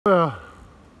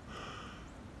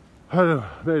I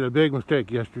made a big mistake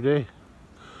yesterday.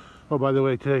 Oh, by the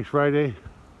way, today's Friday,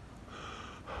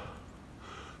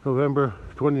 November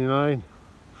 29,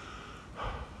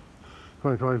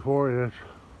 2024, and it's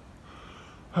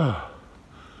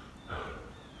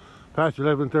past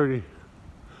 11:30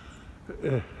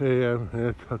 a.m. and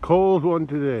it's a cold one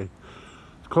today.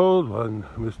 It's a cold one,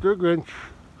 Mr. Grinch.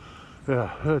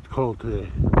 Yeah, it's cold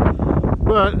today.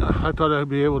 But I thought I'd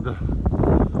be able to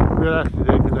relax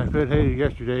today because I fed hay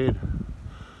yesterday and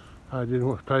I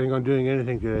wasn't planning on doing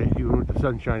anything today, even with the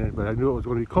sun shining, but I knew it was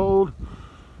going to be cold.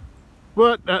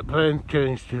 But that plan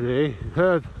changed today.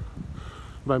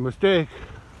 My mistake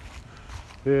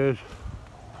is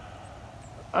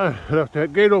I left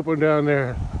that gate open down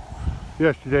there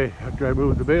yesterday after I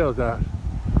moved the bales out,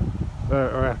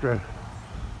 or after I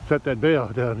set that bale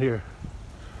down here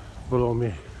below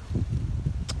me.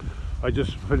 I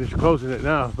just finished closing it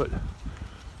now, but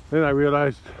then I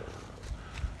realized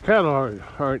cattle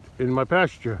aren't in my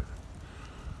pasture.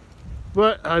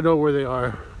 But I know where they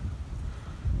are,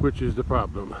 which is the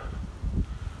problem.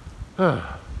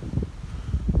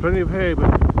 Plenty of hay, but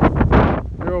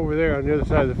they're over there on the other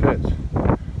side of the fence,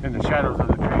 in the shadows of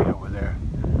the tree over there.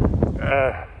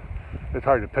 It's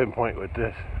hard to pinpoint with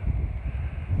this.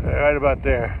 Right about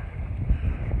there.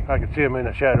 I can see them in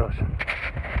the shadows.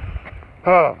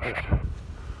 Oh,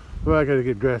 well, I gotta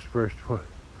get dressed first.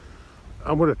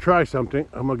 I'm gonna try something.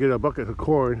 I'm gonna get a bucket of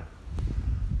corn.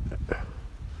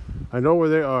 I know where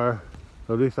they are.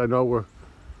 At least I know where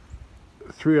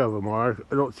 3 of them are.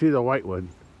 I don't see the white one.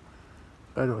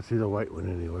 I don't see the white one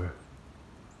anywhere.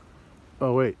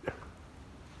 Oh, wait.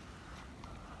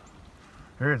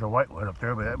 There's a white one up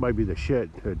there, but that might be the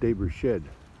shed, the neighbor's shed.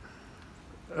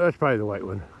 That's probably the white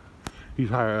one. He's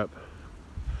higher up.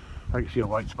 I can see a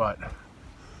white spot.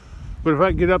 But if I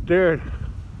can get up there,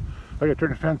 I gotta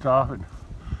turn the fence off and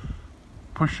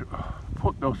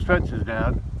put those fences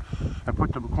down and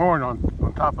put the corn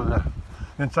on top of the,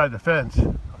 inside the fence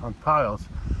on piles.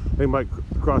 They might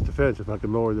cross the fence if I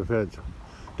can lower the fence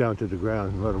down to the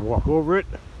ground and let them walk over it.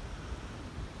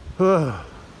 At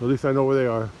least I know where they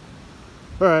are.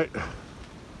 All right,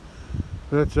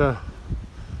 that's I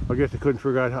guess I couldn't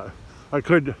figure out how I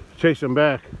could chase them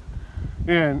back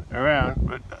and around,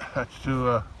 but that's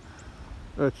too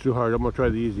hard. I'm gonna try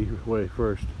the easy way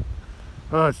first.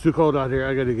 It's too cold out here.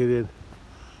 I gotta get in.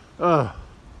 I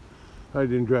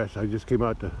didn't dress. I just came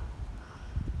out to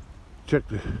check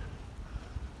the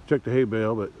hay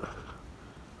bale, but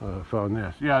found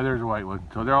this. Yeah, there's a white one.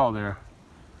 So they're all there.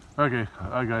 Okay,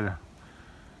 I gotta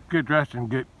get dressed and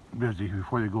get busy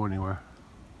before they go anywhere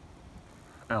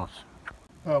else.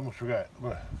 I almost forgot.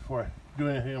 Before I do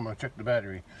anything, I'm gonna check the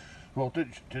battery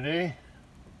voltage today.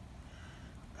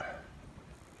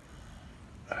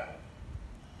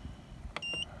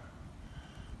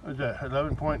 What's that,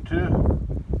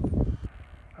 11.2?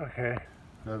 Okay,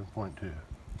 11.2.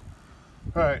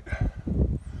 Alright,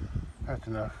 that's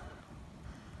enough.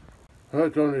 Well,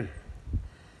 it's only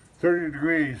 30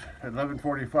 degrees at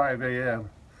 11:45 a.m.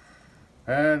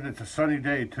 and it's a sunny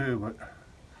day too, but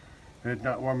it's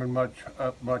not warming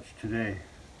up much today.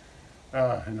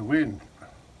 And the wind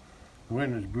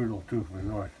is brutal too from the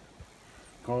north.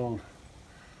 Cold.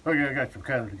 Okay, I got some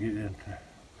cattle to get in.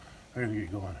 I gotta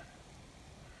get going.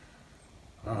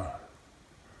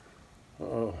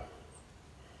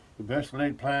 The best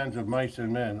laid plans of mice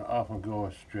and men often go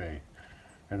astray,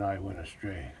 and I went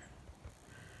astray.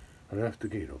 I left the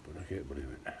gate open. I can't believe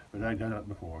it, but I've done it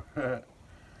before.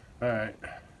 Alright,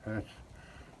 let's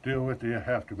deal with the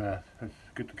aftermath. Let's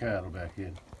get the cattle back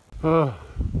in. Well,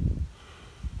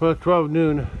 it's 12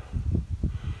 noon,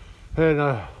 and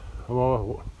I'm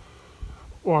all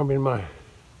warm in my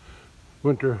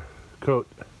winter coat.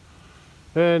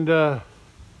 And I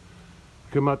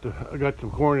got some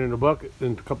corn in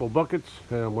a couple buckets,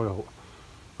 and I'm gonna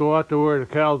go out to where the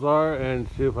cows are and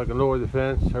see if I can lower the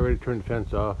fence. I already turned the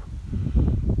fence off.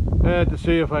 And to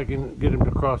see if I can get them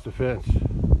to cross the fence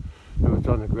if it's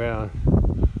on the ground.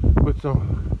 Put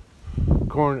some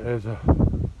corn as a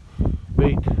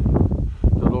bait to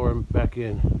lure them back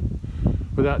in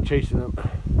without chasing them.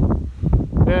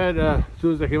 And as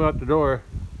soon as I came out the door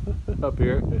up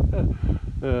here,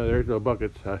 there's no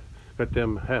buckets. I got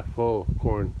them half full of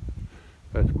corn.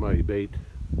 That's my bait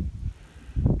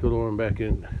to lure them back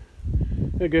in.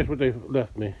 And guess what they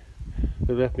left me?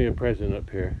 They left me a present up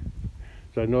here.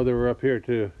 So I know they were up here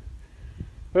too.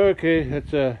 Okay,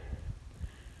 let's head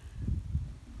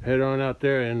on out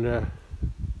there and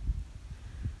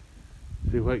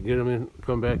see if I can get them in,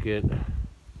 come back in.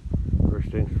 First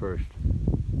things first.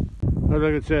 Like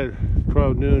I said,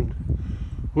 12 noon.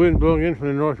 Wind blowing in from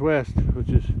the northwest, which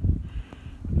is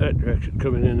that direction,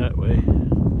 coming in that way.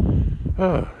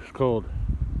 Oh, it's cold.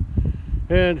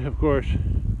 And of course,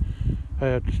 I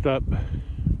have to stop,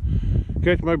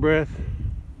 catch my breath.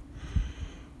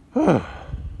 And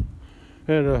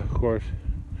of course,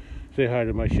 say hi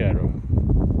to my shadow.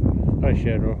 Hi,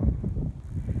 Shadow.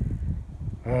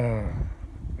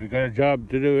 We got a job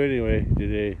to do anyway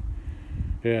today.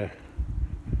 Yeah.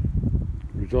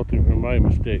 Resulting from my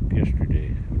mistake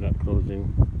yesterday of not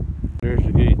closing. There's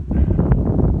the gate.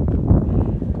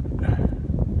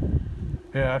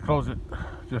 Yeah, I closed it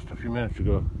just a few minutes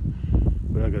ago,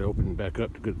 but I gotta open it back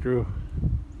up to get through.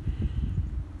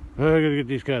 I gotta get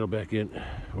these cattle back in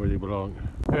where they belong.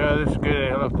 Yeah, this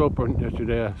gate I left open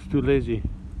yesterday. I was too lazy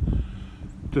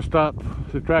to stop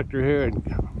the tractor here and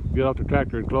get off the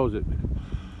tractor and close it.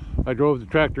 I drove the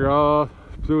tractor all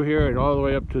through here and all the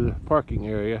way up to the parking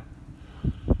area.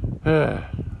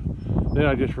 Then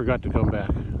I just forgot to come back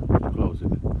to close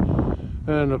it.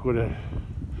 And look what it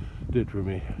did for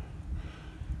me.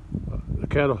 The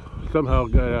cattle somehow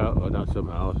got out, well, not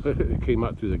somehow, it came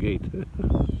out through the gate.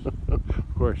 Of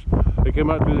course, they came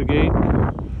out through the gate,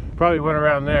 probably went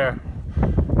around there. I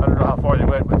don't know how far they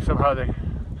went, but somehow they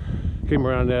came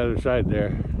around the other side there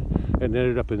and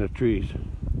ended up in the trees.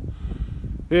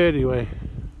 Anyway,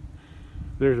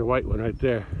 there's a white one right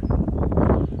there.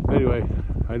 Anyway,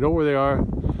 I know where they are,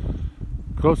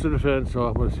 close to the fence, so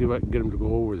I'm going to see if I can get them to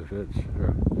go over the fence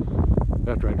or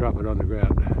after I drop it on the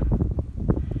ground.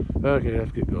 Okay,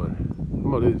 let's get going. I'm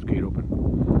going to leave this gate open,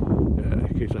 yeah,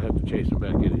 in case I have to chase them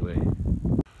back anyway.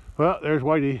 Well, there's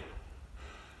Whitey.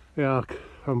 Yeah,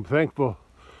 I'm thankful.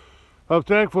 I'm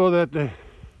thankful that they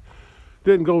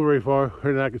didn't go very far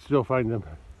and I could still find them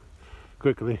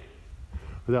quickly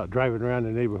without driving around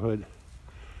the neighborhood.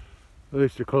 At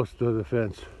least they're close to the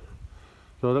fence.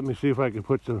 So let me see if I can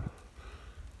put some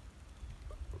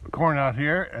corn out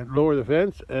here and lower the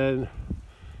fence and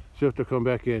see if they'll come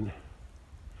back in.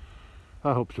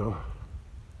 I hope so.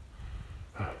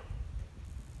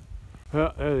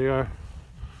 Well, there they are.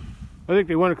 I think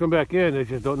they want to come back in, they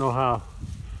just don't know how.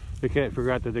 They can't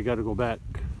figure out that they got to go back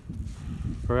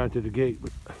around to the gate,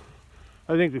 but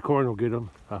I think the corn will get them,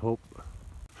 I hope.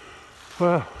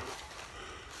 Well,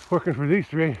 working for these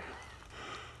three.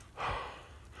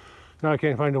 Now I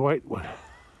can't find the white one.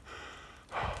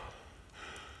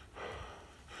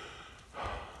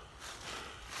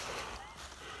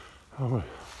 Oh,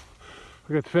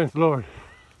 I got the fence lowered.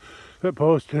 That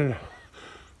post and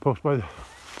post by the...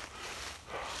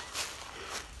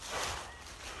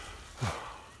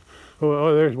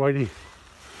 Oh, there's Whitey.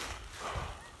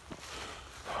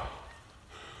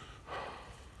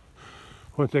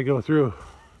 Once they go through,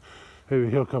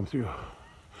 maybe he'll come through.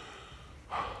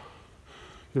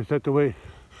 Just have to wait.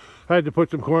 I had to put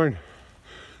some corn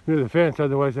near the fence,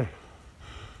 otherwise I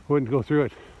wouldn't go through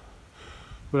it.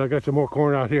 But I got some more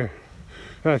corn out here.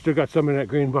 And I still got some in that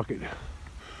green bucket.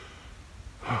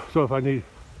 So if I need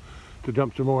to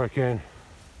dump some more, I can.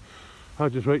 I'll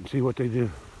just wait and see what they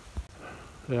do.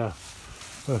 Yeah.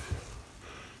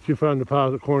 She found the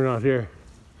piles of corn out here.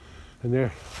 And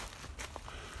they're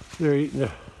eating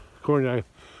the corn I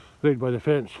laid by the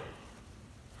fence.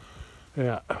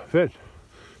 Yeah, fence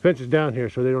is down here,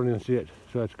 so they don't even see it,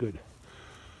 so that's good.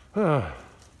 I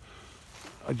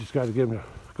just got to get them to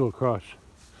go across.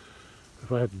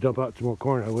 If I have to dump out some more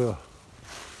corn, I will.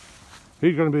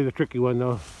 He's going to be the tricky one,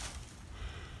 though.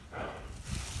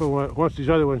 But once these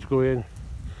other ones go in,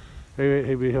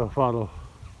 maybe he'll follow.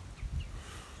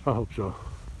 I hope so.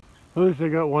 At least I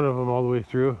got one of them all the way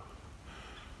through.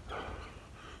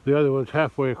 The other one's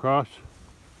halfway across.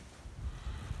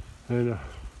 And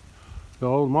the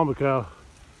old mama cow,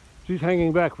 she's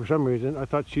hanging back for some reason. I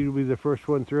thought she would be the first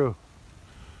one through.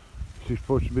 She's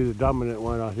supposed to be the dominant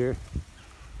one out here.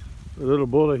 The little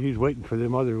bully, he's waiting for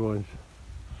them other ones.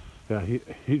 Yeah,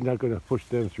 he's not going to push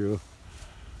them through.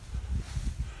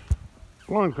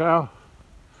 Come on, cow.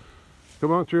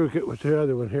 Come on through, get with the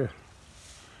other one here.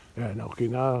 Yeah, no, okay,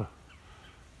 now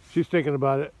she's thinking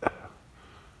about it.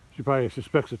 She probably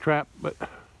suspects a trap, but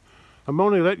I'm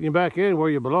only letting you back in where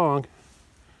you belong.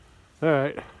 All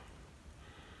right.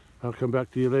 I'll come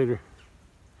back to you later.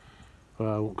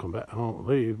 Well, I won't come back. I won't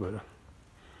leave, but...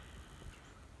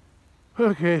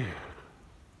 Okay.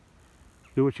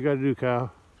 Do what you got to do, cow.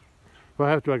 If I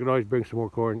have to, I can always bring some more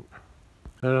corn.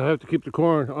 And I have to keep the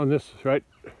corn on this, right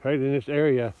in this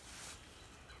area,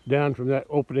 down from that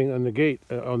opening on the gate,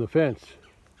 on the fence.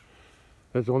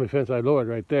 That's the only fence I lowered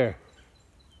right there.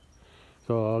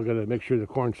 So I'm gonna make sure the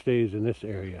corn stays in this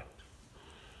area.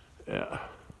 Yeah.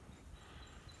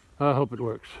 I hope it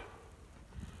works.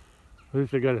 At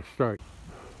least I got to start.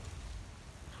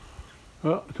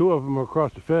 Well, two of them are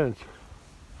across the fence,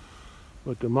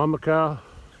 but the mama cow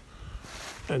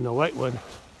and the white one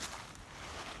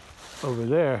over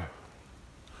there,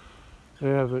 they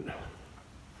haven't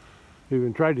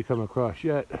even tried to come across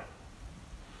yet.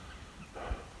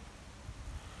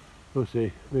 We'll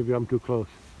see. Maybe I'm too close.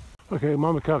 Okay,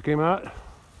 mama cow came out.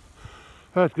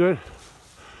 That's good.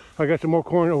 I got some more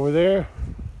corn over there,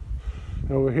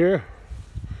 and over here,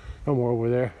 no more over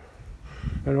there,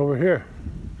 and over here.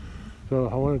 So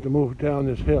I wanted to move down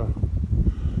this hill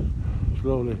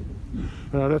slowly.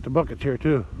 And I left the buckets here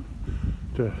too.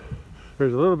 There's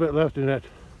a little bit left in that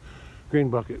green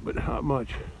bucket, but not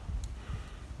much.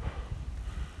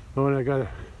 The one I gotta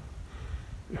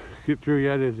get through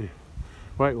yet is the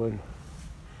white one,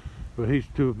 but he's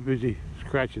too busy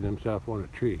scratching himself on a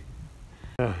tree.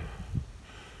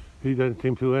 He doesn't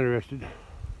seem too interested.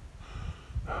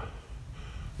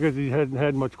 Because he hadn't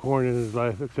had much corn in his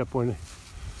life except when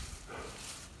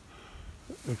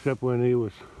he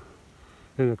was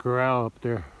in the corral up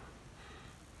there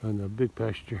on the big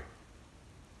pasture.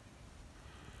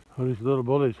 Well, this little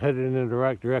bully's headed in the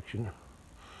right direction.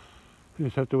 You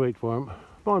just have to wait for him.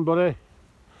 Come on, buddy.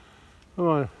 Come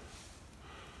on.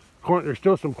 Corn, there's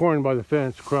still some corn by the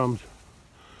fence, crumbs.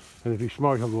 And if he's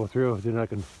smart, he'll go through. Then I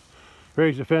can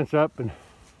raise the fence up, and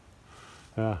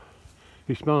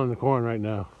he's smelling the corn right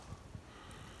now.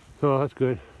 So that's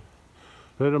good.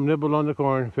 Let him nibble on the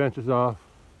corn. Fence is off.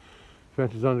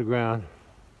 Fence is on the ground.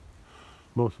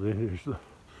 Mostly.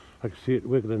 I can see it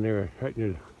wiggling there right near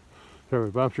the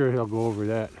surface, but I'm sure he'll go over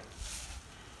that.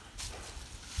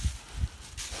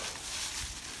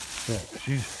 Yeah,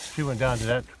 she went down to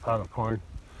that pile of corn.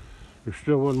 There's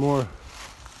still one more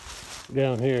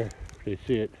down here, if they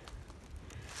see it.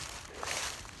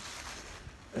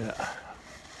 Yeah.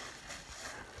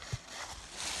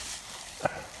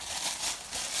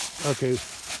 Okay.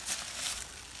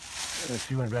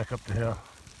 She went back up the hill.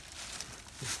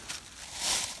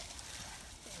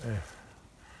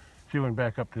 She went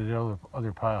back up to the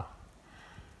other pile.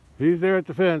 He's there at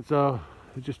the fence, so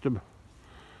it's just a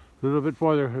little bit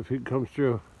farther if he comes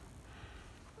through.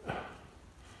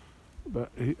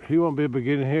 But he won't be able to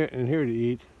get in here to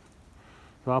eat,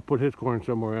 so I'll put his corn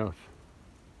somewhere else.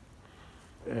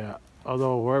 Yeah,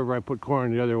 although wherever I put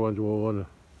corn, the other ones will want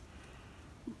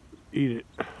to eat it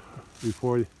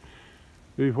before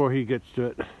he gets to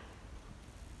it.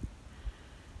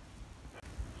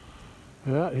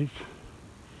 Yeah,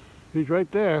 he's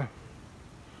right there.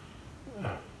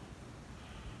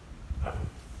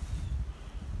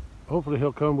 Hopefully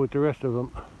he'll come with the rest of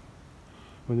them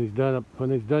when he's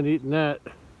done eating that.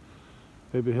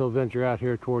 Maybe he'll venture out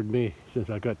here toward me since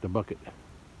I got the bucket.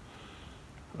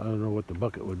 I don't know what the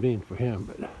bucket would mean for him,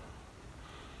 but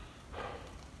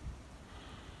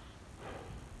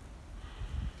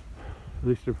at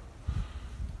least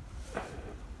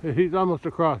he's almost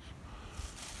across.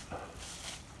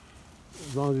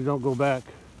 As long as he don't go back,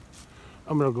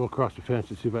 I'm gonna go across the fence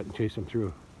and see if I can chase him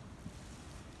through.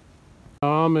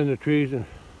 I'm in the trees and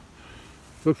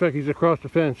looks like he's across the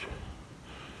fence.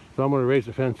 So I'm gonna raise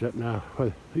the fence up now,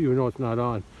 even though it's not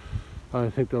on. I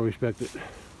think they'll respect it.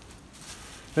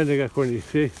 And they got corn. You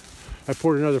see, I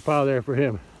poured another pile there for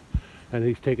him, and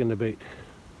he's taking the bait.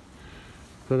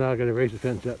 So now I gotta raise the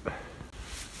fence up.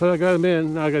 But I got him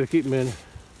in. Now I gotta keep him in.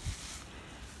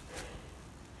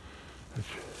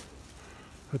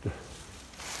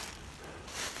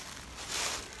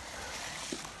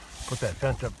 Put that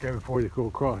fence up there before you go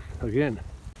across again.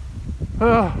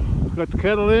 Got the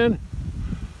kettle in.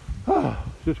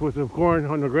 Just with some corn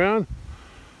on the ground.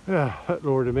 Yeah, that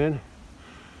lowered him in.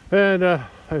 And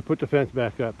I put the fence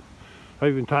back up. I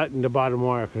even tightened the bottom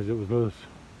wire because it was loose.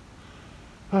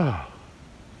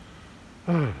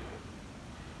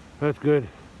 That's good.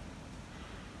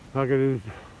 All I gotta do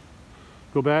is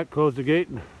go back, close the gate,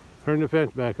 and turn the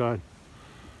fence back on.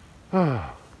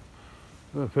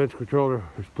 The fence controller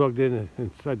is plugged in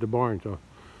inside the barn, so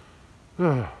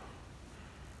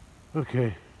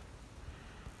okay,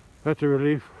 that's a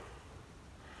relief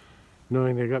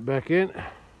knowing they got back in,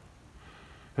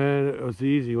 and it was the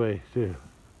easy way too.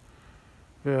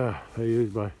 Yeah, I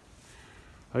used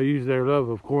their love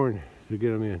of corn to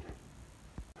get them in.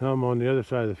 Now I'm on the other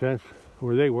side of the fence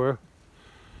where they were.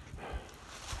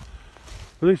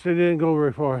 At least they didn't go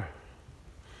very far.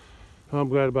 I'm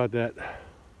glad about that.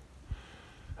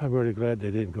 I'm really glad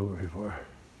they didn't go very far.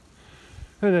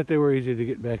 And that they were easy to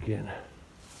get back in.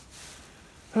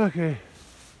 Okay.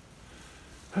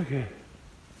 Okay.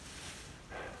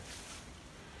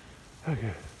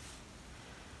 Okay.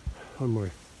 One more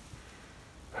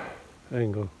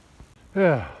angle.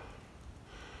 Yeah.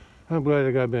 I'm glad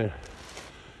I got in.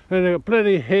 And they got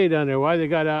plenty of hay down there. Why they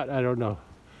got out, I don't know.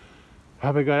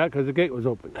 How they got out? Because the gate was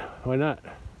open. Why not?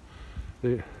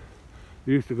 They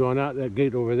used to going out that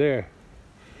gate over there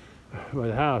by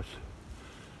the house.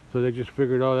 So they just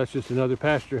figured, oh, that's just another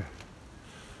pasture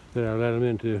that I let them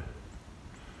into.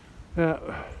 Yeah,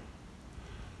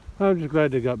 I'm just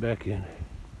glad they got back in.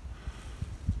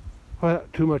 Well,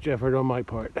 too much effort on my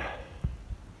part.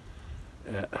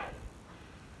 Yeah.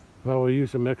 If I would use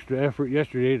some extra effort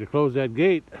yesterday to close that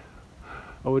gate,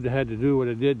 I wouldn't have had to do what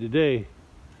I did today.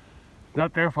 It's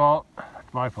not their fault,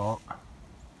 it's my fault.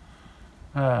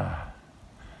 I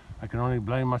can only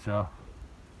blame myself.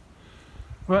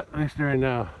 But at least they're in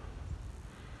now.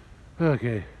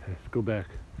 Okay, let's go back.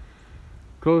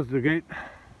 Close the gate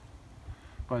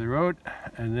by the road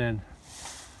and then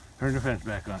turn the fence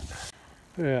back on.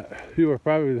 Yeah, you were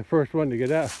probably the first one to get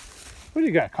out. What do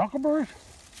you got, cockleburrs?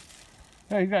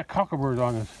 Yeah, he's got cockleburrs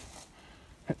on his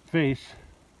face.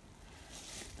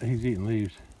 He's eating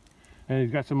leaves. And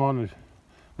he's got some on his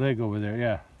leg over there,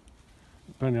 yeah.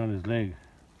 Plenty on his leg.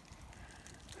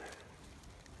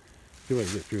 See what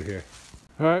I get through here.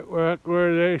 Alright, we're at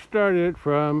where they started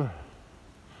from.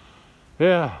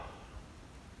 Yeah.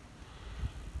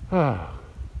 Oh,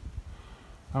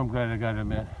 I'm glad I got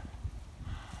him in.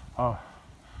 Oh.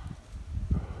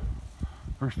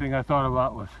 First thing I thought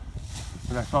about was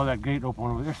when I saw that gate open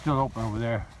over there, still open over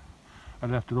there. I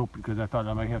left it open because I thought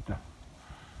I might have to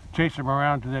chase him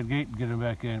around to that gate and get him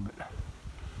back in, but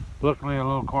luckily a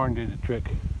little corn did the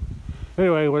trick.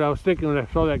 Anyway, what I was thinking when I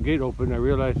saw that gate open, I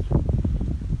realized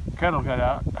cattle got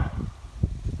out.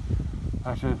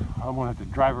 I said, I'm gonna have to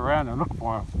drive around and look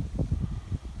for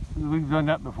them. We've done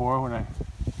that before when I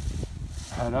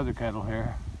had other cattle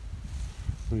here,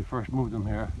 when we first moved them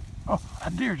here. Oh, a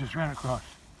deer just ran across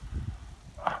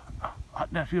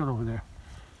that field over there.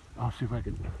 I'll see if I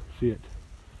can see it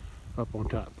up on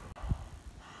top.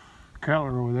 Cattle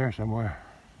are over there somewhere.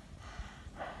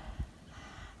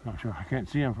 Not sure, I can't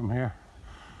see them from here,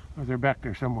 but they're back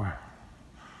there somewhere.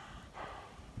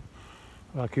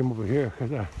 I came over here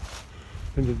because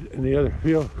in the other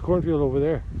field, cornfield over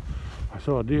there, I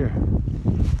saw a deer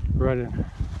running.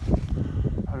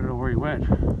 I don't know where he went.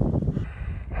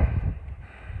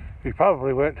 He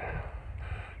probably went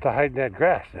to hide in that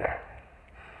grass there.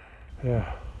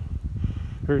 Yeah.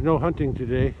 There's no hunting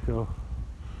today, so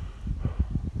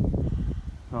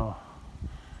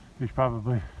he's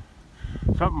probably,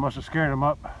 something must have scared him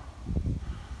up,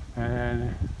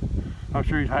 and I'm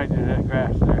sure he's hiding in that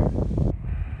grass there.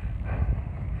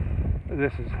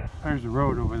 There's the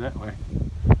road over that way.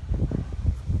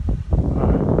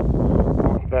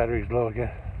 Battery's low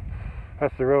again.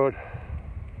 That's the road.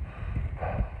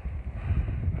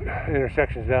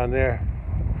 Intersections down there.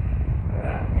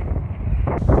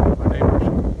 My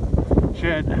neighbor's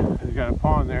shed has got a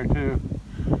pond there too.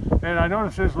 And I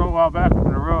noticed this a little while back on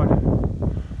the road.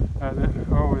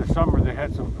 Over the summer they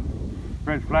had some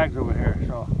red flags over here,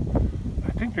 so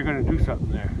I think they're going to do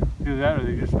something there. Either that or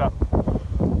they just stop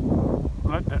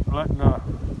letting the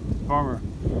farmer,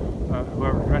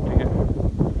 whoever's renting it,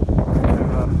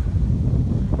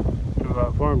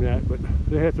 to farm that. But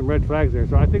they had some red flags there,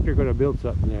 so I think they're going to build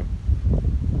something there.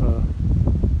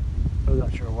 I'm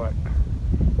not sure what.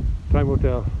 Time will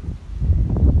tell.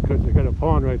 Because they got a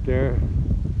pond right there.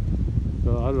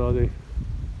 So I don't know,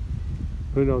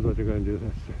 who knows what they're going to do.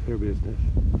 That's their business.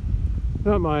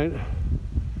 Not mine.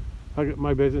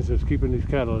 My business is keeping these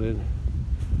cattle in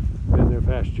their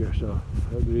pasture, so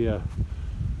let me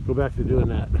go back to doing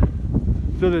that.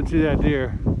 Still didn't see that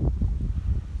deer,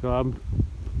 so I'm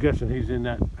guessing he's in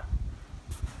that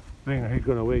thing. He's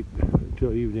going to wait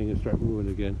until evening and start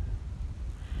moving again.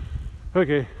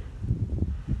 Okay,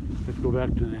 let's go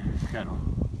back to the cattle.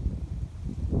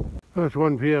 Oh, it's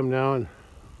 1 p.m. now, and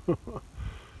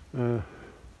the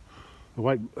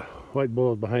white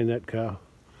bull is behind that cow.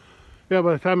 Yeah,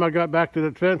 by the time I got back to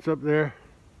the fence up there,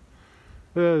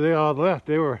 they all left.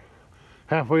 They were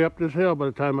halfway up this hill by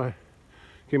the time I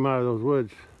came out of those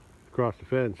woods across the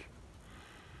fence.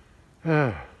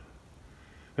 And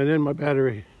then my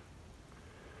battery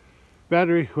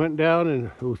went down and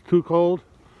it was too cold.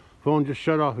 Phone just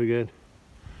shut off again.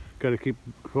 Got to keep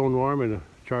the phone warm and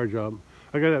charge up.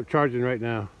 I got it charging right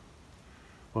now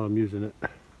while I'm using it.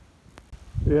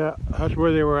 Yeah, that's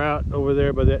where they were out over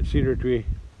there by that cedar tree.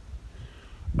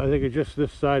 I think it's just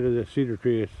this side of the cedar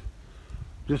tree. It's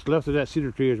just left of that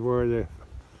cedar tree is where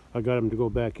I got them to go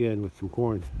back in with some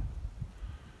corn.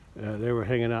 They were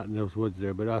hanging out in those woods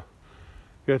there, but I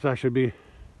guess I should be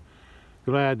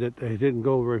glad that they didn't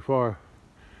go very far,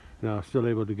 and I was still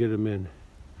able to get them in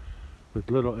with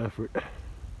little effort.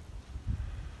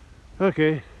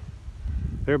 Okay,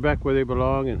 They're back where they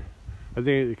belong, and I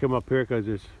think they come up here because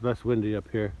it's less windy up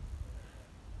here.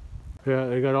 Yeah,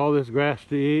 they got all this grass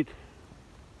to eat.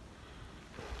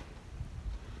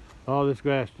 All this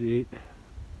grass to eat.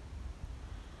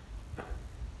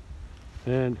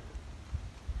 And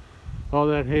all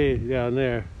that hay down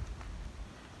there.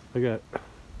 I got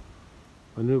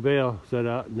a new bale set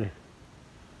out, and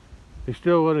they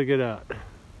still want to get out.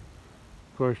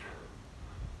 Of course,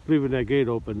 leaving that gate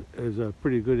open is a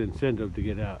pretty good incentive to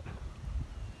get out.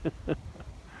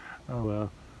 Oh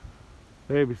well,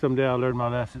 maybe someday I'll learn my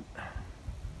lesson.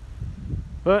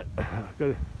 But I've got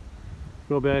to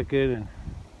go back in and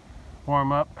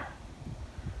warm up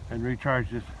and recharge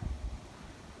this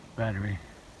battery,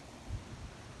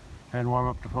 and warm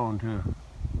up the phone too,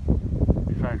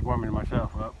 besides warming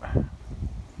myself up.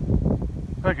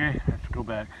 Okay, let's go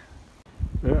back.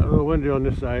 Yeah, a little windy on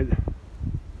this side.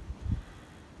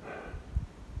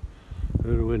 A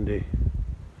little windy.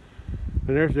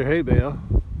 And there's the hay bale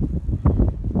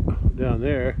down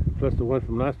there, plus the one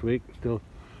from last week. Still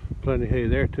plenty of hay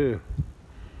there too.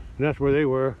 And that's where they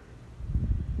were,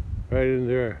 right in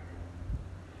there.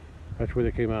 That's where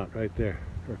they came out, right there.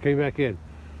 Or came back in.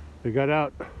 They got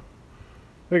out.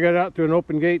 They got out through an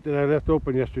open gate that I left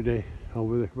open yesterday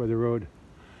over there by the road.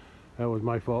 That was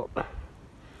my fault.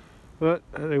 But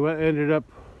they ended up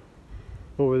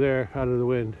over there out of the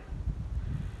wind.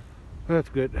 That's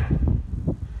good.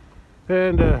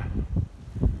 And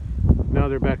now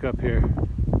they're back up here.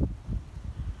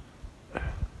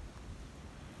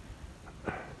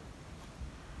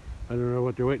 I don't know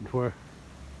what they're waiting for.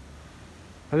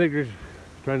 I think they're just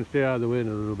trying to stay out of the wind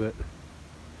a little bit.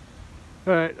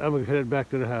 Alright, I'm going to head back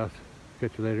to the house.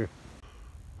 Catch you later.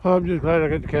 I'm just glad I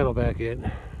got the cattle back in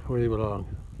where they belong.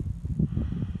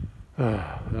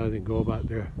 Now they can go about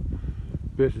their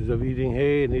business of eating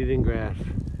hay and eating grass.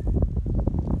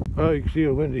 Oh, you can see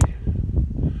it's windy.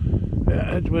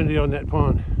 Yeah, it's windy on that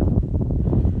pond.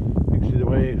 You can see the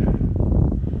waves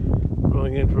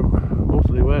blowing in from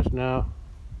mostly west now.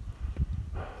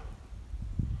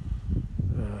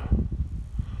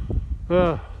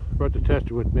 Brought the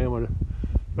tester with me.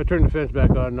 If I turn the fence back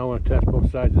on, I want to test both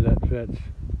sides of that fence.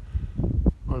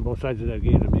 On both sides of that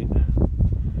gate, I mean.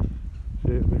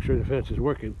 So make sure the fence is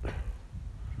working.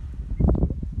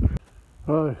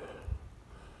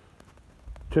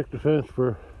 Check the fence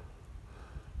for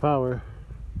power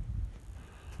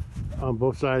on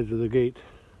both sides of the gate,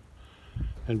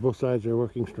 and both sides are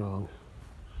working strong.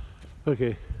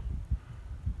 Okay,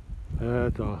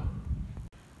 that's all.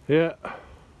 Yeah,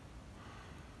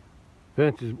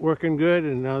 fence is working good,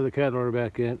 and now the cattle are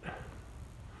back in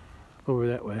over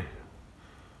that way.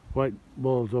 White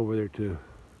bulls over there too.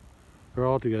 They're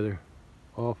all together,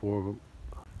 all four of them.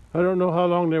 I don't know how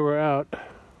long they were out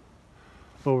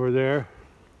over there.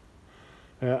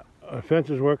 Yeah, the fence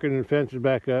is working and the fence is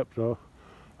back up, so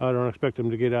I don't expect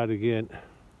them to get out again.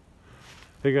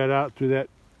 They got out through that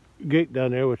gate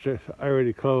down there, which I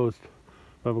already closed.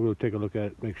 I'm going to take a look at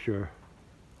it, make sure.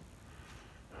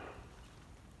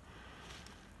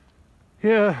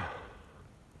 Yeah,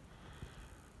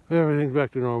 everything's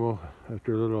back to normal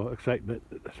after a little excitement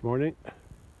this morning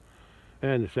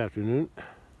and this afternoon.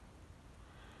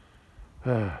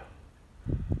 It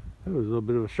was a little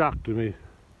bit of a shock to me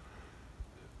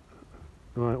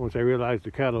once I realized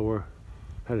the cattle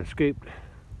had escaped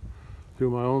through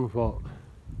my own fault.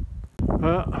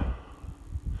 I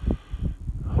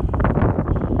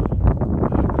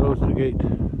closed the gate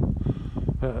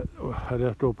I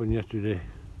left open yesterday.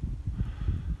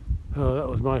 That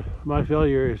was my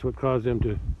failure is what caused them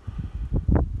to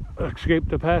escape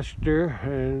the pasture,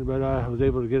 but I was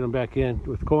able to get them back in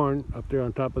with corn up there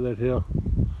on top of that hill.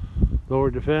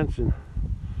 Lowered the fence and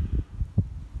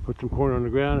put some corn on the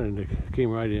ground, and they came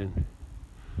right in.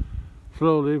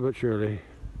 Slowly but surely.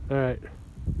 Alright,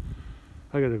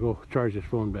 I gotta go charge this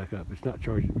phone back up. It's not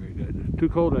charging very good. It's too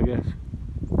cold, I guess.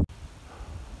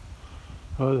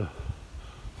 The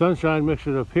sunshine makes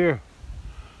it appear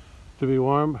to be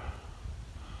warm,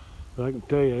 but I can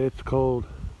tell you it's cold.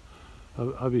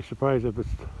 I'll be surprised if it's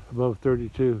above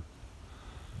 32.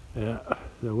 Yeah,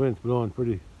 the wind's blowing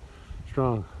pretty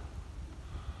strong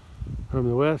from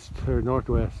the west or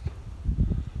northwest,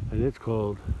 and it's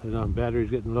cold, and my battery's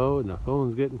getting low, and the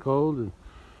phone's getting cold, and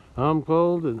I'm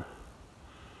cold, and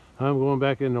I'm going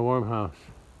back in the warm house.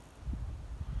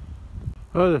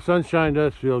 Oh, the sunshine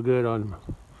does feel good on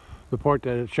the part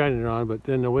that it's shining on, but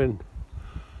then the wind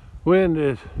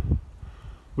is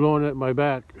blowing at my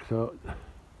back, so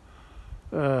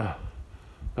no,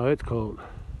 it's cold.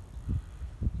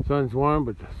 Sun's warm,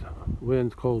 but the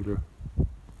wind's colder.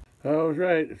 I was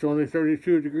right, it's only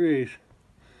 32 degrees.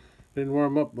 Didn't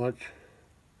warm up much,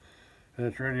 and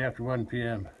it's already after 1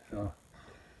 p.m. So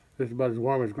this is about as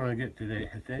warm as it's going to get today,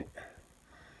 I think.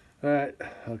 Alright,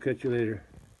 I'll catch you later.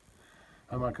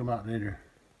 I might come out later.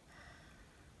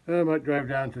 I might drive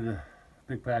down to the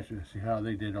big pasture to see how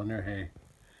they did on their hay.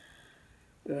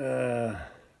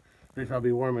 At least I'll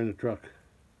be warm in the truck.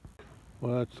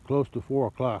 Well, it's close to 4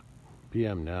 o'clock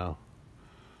p.m. now,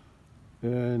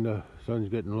 and the sun's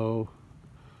getting low.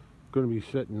 Going to be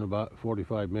setting in about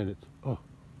 45 minutes. Oh,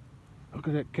 look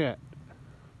at that cat.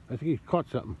 I think he caught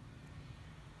something.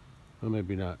 Or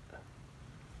maybe not.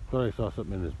 Thought I saw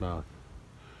something in his mouth.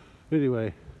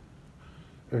 Anyway,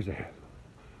 there's a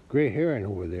gray heron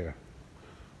over there.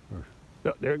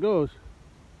 Oh, there it goes.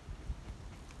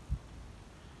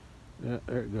 Yeah,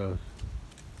 there it goes.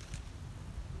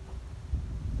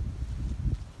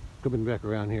 Coming back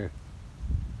around here.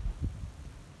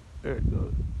 There it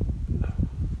goes.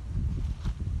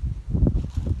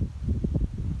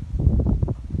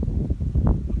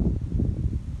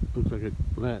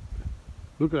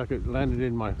 Looks like it landed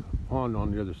in my pond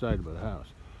on the other side of the house.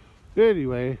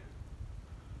 Anyway,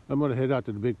 I'm gonna head out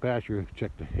to the big pasture,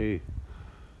 check the hay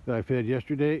that I fed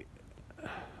yesterday.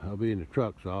 I'll be in the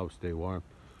truck, so I'll stay warm.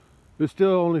 It's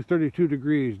still only 32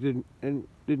 degrees. Didn't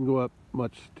go up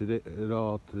much today at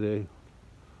all today.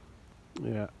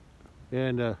 Yeah,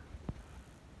 and the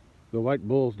white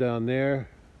bull's down there.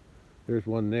 There's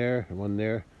one there and one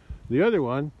there. The other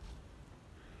one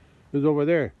is over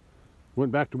there.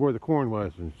 Went back to where the corn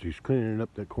was, and she's cleaning up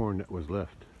that corn that was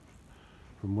left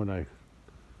from when I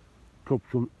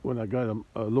got them,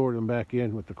 lured them back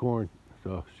in with the corn.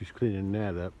 So she's cleaning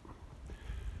that up.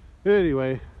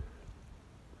 Anyway,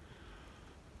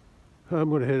 I'm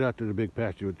going to head out to the big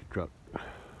pasture with the truck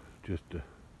just to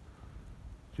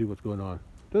see what's going on.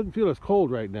 Doesn't feel as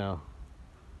cold right now,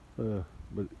 but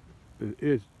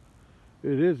it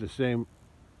is the same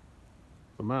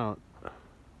amount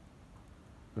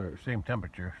or same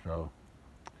temperature. So,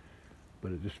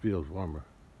 but it just feels warmer.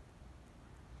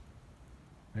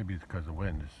 Maybe it's because the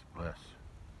wind is less.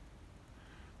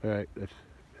 All right, let's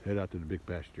head out to the big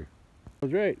pasture. I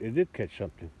was right. It did catch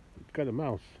something. It's got a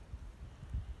mouse.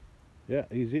 Yeah,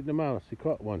 he's eating a mouse. He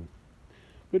caught one.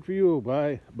 Good for you,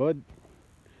 bud.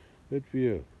 Good for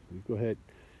you. You go ahead.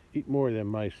 Eat more of them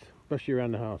mice, especially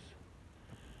around the house.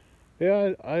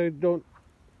 Yeah, I don't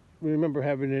remember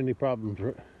having any problems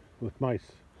with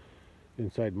mice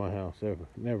inside my house, ever.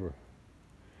 Never.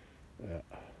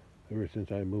 Ever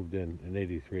since I moved in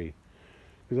 '83.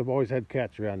 Because I've always had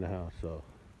cats around the house, so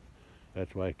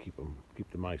that's why I keep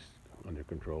the mice under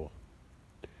control.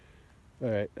 All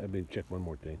right, let me check one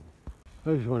more thing.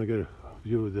 I just want to get a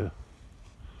view of the.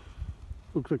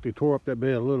 Looks like they tore up that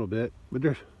bale a little bit, but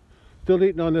they're still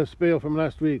eating on this bale from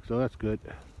last week, so that's good.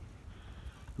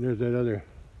 And there's that other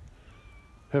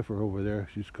heifer over there.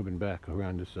 She's coming back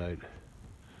around this side,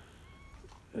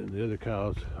 and the other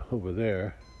cows over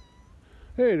there.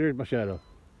 Hey, there's my shadow.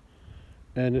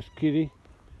 And this kitty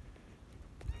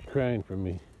is crying for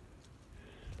me.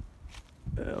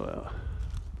 Well,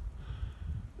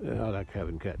 I like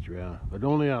having cats around, but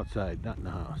only outside, not in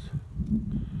the house.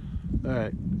 All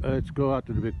right, let's go out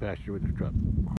to the big pasture with the truck.